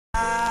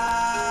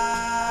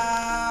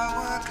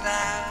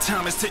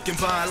Time is ticking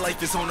by,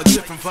 life is on a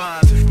different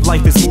vibe.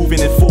 Life is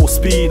moving at full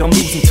speed, I'm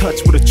losing touch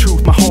with the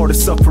truth. My heart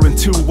is suffering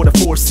too, what I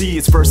foresee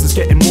is verses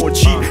getting more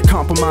cheap.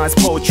 Compromise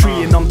poetry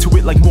and I'm to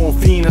it like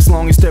morphine. As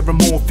long as there are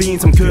more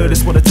fiends, I'm good,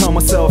 it's what I tell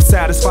myself.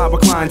 Satisfied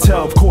with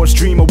clientele, of course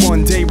dream of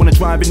one day when I'm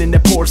driving in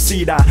that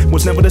Porsche. I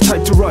was never the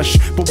type to rush,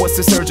 but what's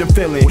this urgent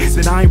feeling?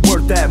 That I ain't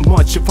worth that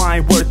much if I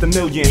ain't worth a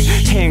million.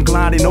 Hand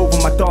gliding over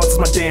my thoughts is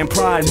my damn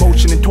pride.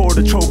 Motioning toward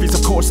the trophies,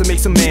 of course it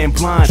makes a man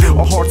blind.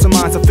 Our hearts and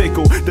minds are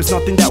fickle, there's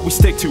nothing that we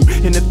stick to.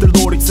 And if the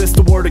Lord exists,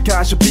 the word of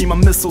God should be my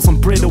missiles. I'm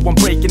brittle, I'm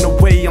breaking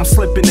away, I'm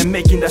slipping and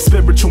making that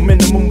spiritual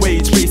minimum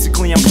wage.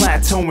 Basically I'm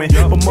plateauing,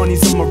 but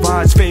money's a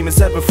mirage, fame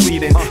is ever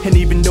fleeting. And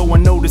even though I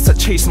notice, I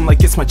chase them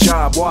like it's my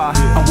job. Why?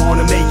 I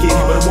wanna make it,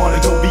 but I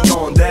wanna go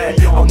beyond that.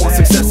 I want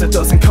success that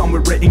doesn't come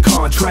with written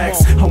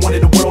contracts. I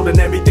wanted the world and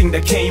everything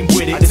that came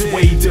with it. It's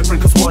way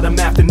different, cause what I'm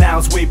after now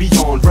is way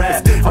beyond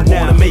rap. I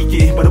wanna make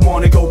it, but I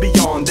wanna go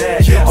beyond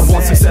that. I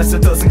want success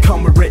that doesn't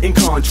come with written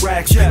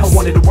contracts. I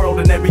wanted the world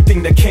and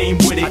everything that came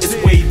with it. It's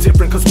way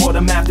different, cause what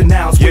I'm after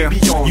now is way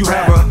beyond You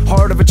rap. have a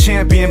heart of a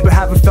champion, but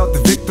haven't felt the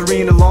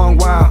victory in a long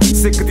while.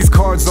 Sick of these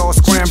cards all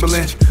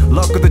scrambling.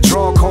 Luck of the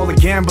draw, call it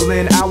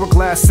gambling.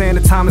 Hourglass saying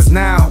the time is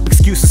now.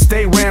 Excuses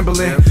stay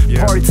rambling.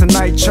 Party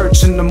tonight,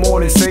 church in the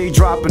morning. Say you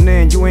dropping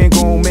in, you ain't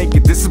gonna make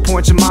it.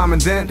 Disappoint your mom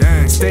and then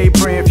stay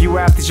praying for you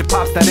after you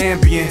pop that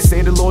ambient.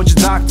 Say the Lord your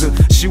doctor,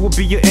 she will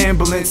be your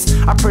ambulance.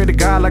 I pray to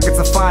God like it's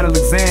a final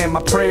exam.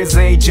 My prayers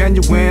ain't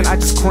genuine, I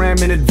just cram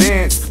in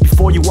advance.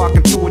 Before you walk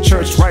into a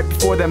church, right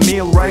before that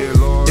meal, right?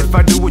 If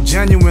I do it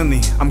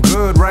genuinely, I'm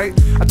good, right?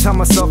 I tell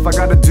myself I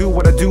gotta do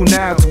what I do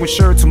now to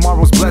ensure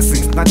tomorrow's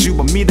blessings. Not you,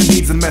 but me that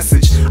needs a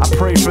message. I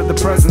pray for the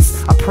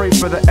presence, I pray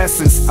for the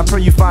essence. I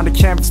pray you find a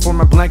canvas for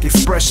my blank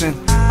expression.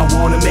 I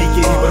wanna make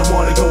it, but I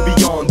wanna go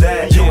beyond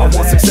that. I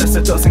want success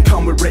that doesn't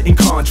come with written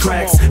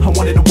contracts. I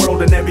wanted the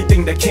world and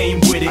everything that came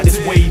with it. It's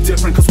way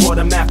different, cause what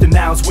I'm after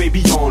now is way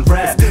beyond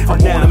rap. I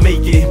wanna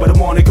make it, but I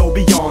wanna go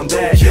beyond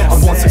that.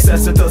 I want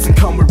success that doesn't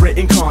come with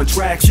written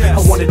contracts. I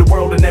wanted the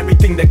world and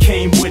everything that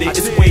came with it.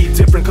 It's way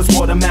different, cause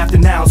what I'm after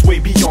now is way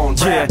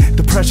beyond rap.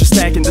 The pressure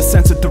stacking, the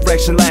sense of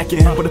direction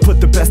lacking. But I put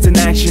the best in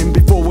action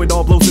before it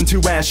all blows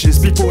into ashes.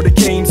 Before the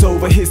game's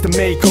over, here's the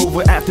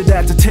makeover. After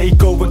that, to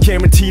take over,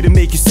 guaranteed to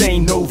make you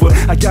sane over.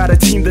 I got a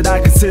team that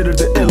I consider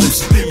the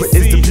illest, but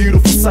it's the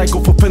beautiful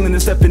cycle fulfilling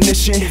this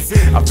definition.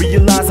 I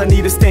realize I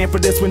need to stand for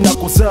this with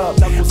knuckles up.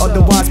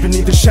 Otherwise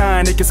beneath the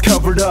shine it gets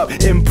covered up.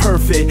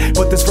 Imperfect,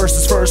 but this verse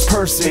is first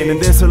person.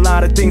 And there's a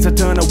lot of things I've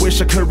done I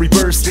wish I could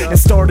reverse. And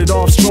started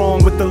off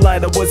strong with the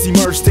light I was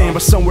immersed in,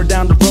 but somewhere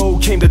down the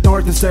road came the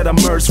darkness that I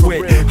merged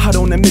with. I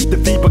don't admit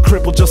defeat but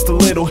crippled just a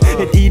little.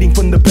 And eating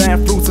from the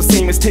bad fruits the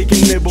same as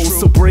taking nibbles.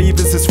 So brave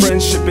is his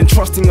friendship and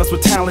trusting us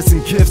with talents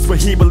and gifts, where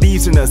he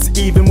believes in us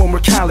even when we're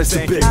callous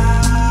a bit. Time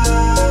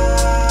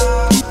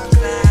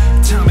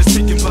is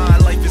ticking by,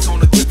 life is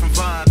on a different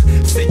vibe.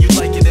 Say you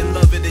like it and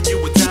love it and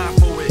you would die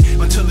for it.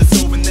 Until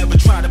it's over, never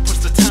try to push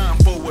the time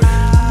forward.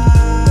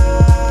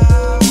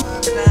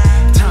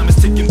 Time is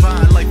ticking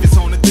by, life is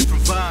on a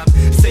different vibe.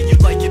 Say you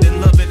like it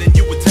and love it and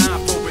you would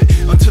die for it.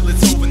 Until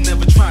it's over,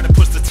 never try to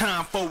push the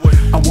time forward.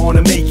 I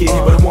wanna make it,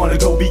 but I wanna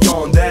go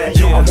beyond that.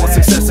 I want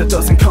success that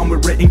doesn't come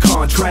with written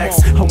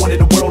contracts. I wanted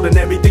the world and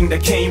everything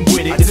that came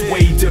with it. It's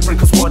way different,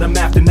 cause what I'm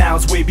after now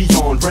is way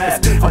beyond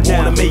rap. I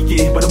wanna make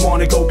it, but I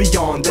wanna go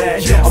beyond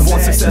that. I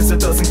want success that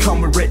doesn't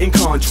come with written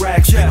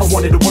contracts. I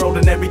wanted the world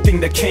and everything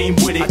that came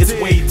with it. It's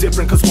way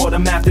different, cause what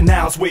I'm after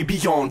now is way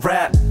beyond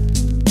rap.